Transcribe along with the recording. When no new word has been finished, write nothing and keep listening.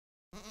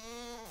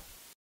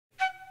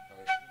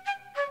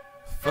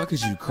fuck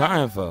is you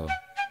crying for?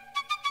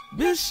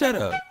 Bitch, shut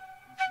up.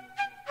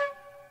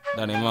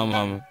 That ain't my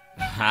mama.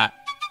 Hot.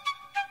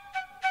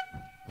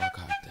 Walk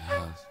out the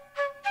house.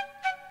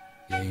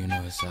 Yeah, you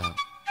know it's out.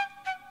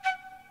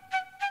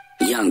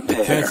 Young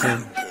pair.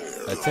 Attention,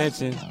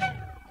 attention,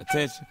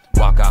 attention.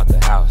 Walk out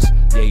the house.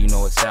 Yeah, you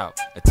know it's out.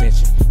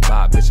 Attention.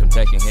 Bob, bitch, I'm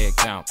taking head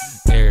count.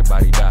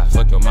 Everybody die.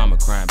 Fuck your mama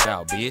crying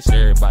bout, bitch.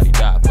 Everybody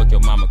die. Fuck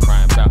your mama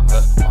crying bout.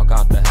 Walk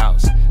out the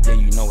house. Yeah,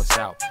 you know it's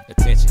out.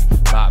 Attention.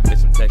 Bob,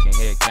 bitch, I'm taking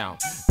head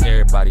count.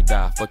 Everybody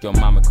die. Fuck your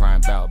mama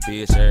crying bout,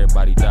 bitch.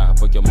 Everybody die.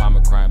 Fuck your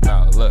mama crying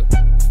bout. Look,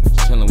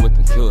 chillin' with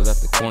them killers at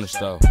the corner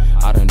store.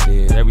 I done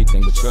did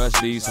everything but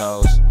trust these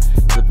hoes.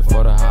 Flip it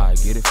for the high,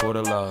 get it for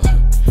the low.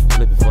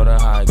 Flip it for the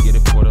high, get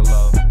it for the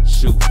low.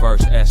 Shoot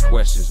first, ask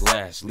questions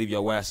last. Leave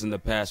your ass in the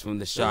past from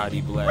the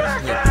shoddy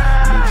blast.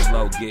 Move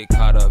slow, get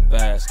caught up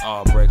fast.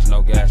 All brakes,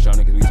 no gas. Y'all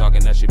niggas be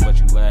talking that shit, but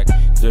you lag.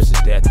 There's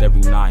a death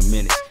every 9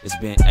 minutes. It's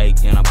been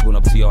 8 and I'm pulling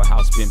up to your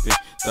house pimpin'.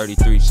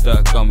 33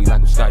 stuck on me like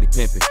I'm Scotty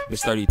Pimpin'.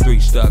 Bitch, 33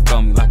 stuck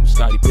on me like I'm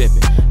Scotty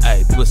Pimpin'.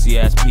 Ayy, pussy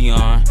ass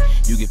peon,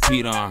 you get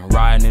peed on.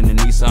 Riding in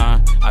the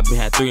Nissan, I been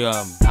had 3 of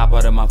them. Hop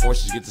out of my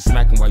forces, get to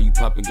smacking while you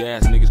pumping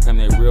gas. Niggas come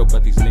there real,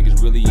 but these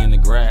niggas really in the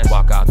grass.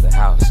 Walk out the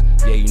house,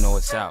 yeah, you know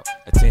it's out.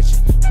 Attention,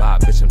 Bob,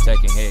 bitch, I'm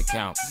taking head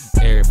count.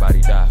 Everybody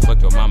die, fuck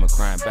your mama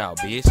crying bout,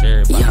 bitch.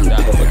 Everybody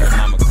die, fuck your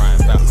mama crying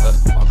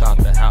bout. Walk out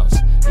the house,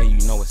 yeah,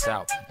 you know it's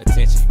out.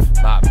 Attention,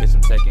 Bob, bitch,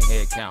 I'm taking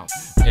head count.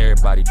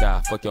 Everybody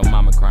die, fuck your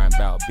mama crying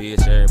bout,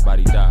 bitch.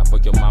 Everybody die,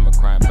 fuck your mama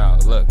crying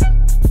bout. Look.